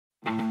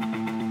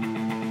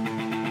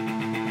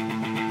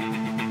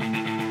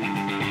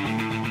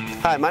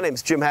Hi, my name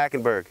is Jim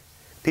Hackenberg,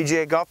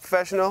 PGA golf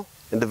professional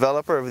and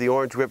developer of the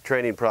Orange Whip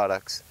training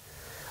products.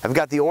 I've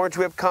got the Orange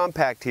Whip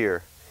Compact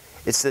here.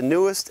 It's the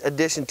newest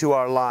addition to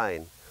our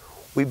line.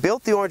 We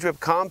built the Orange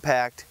Whip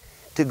Compact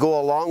to go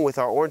along with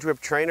our Orange Whip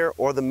trainer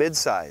or the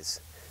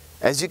midsize.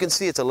 As you can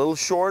see, it's a little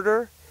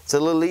shorter, it's a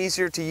little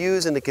easier to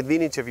use in the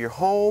convenience of your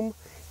home,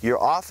 your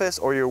office,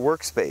 or your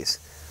workspace.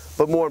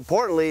 But more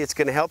importantly, it's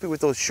going to help you with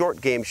those short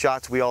game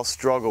shots we all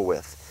struggle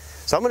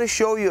with. So I'm going to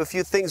show you a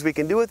few things we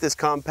can do with this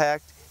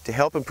compact to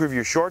help improve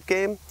your short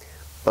game.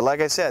 But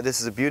like I said,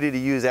 this is a beauty to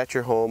use at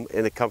your home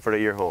in the comfort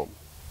of your home.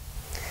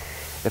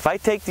 If I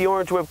take the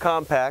Orange Whip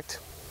Compact,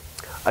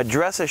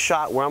 address a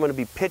shot where I'm going to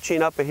be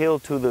pitching up a hill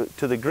to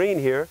the green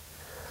here,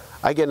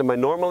 I get in my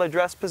normal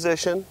address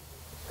position.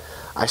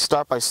 I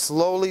start by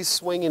slowly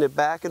swinging it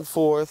back and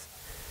forth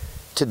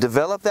to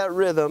develop that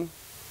rhythm,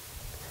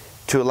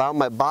 to allow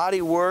my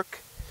body work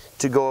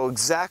to go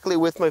exactly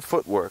with my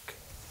footwork.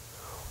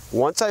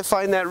 Once I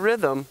find that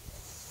rhythm,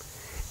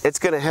 it's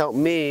going to help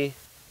me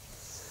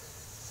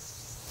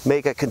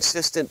make a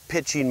consistent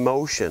pitching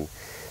motion.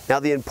 Now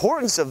the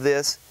importance of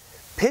this,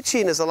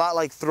 pitching is a lot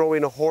like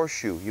throwing a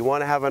horseshoe. You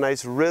want to have a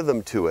nice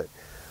rhythm to it.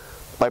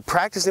 By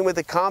practicing with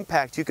the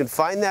compact, you can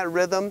find that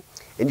rhythm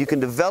and you can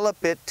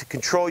develop it to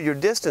control your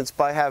distance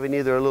by having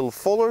either a little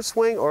fuller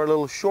swing or a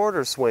little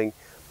shorter swing,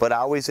 but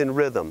always in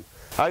rhythm.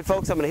 All right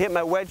folks, I'm going to hit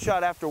my wedge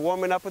shot after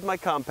warming up with my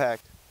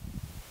compact.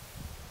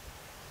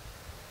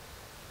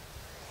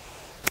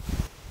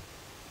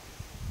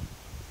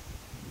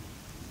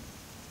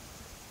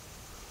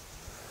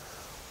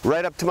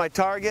 Right up to my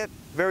target,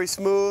 very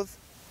smooth.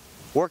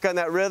 Work on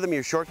that rhythm,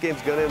 your short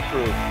game's going to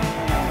improve.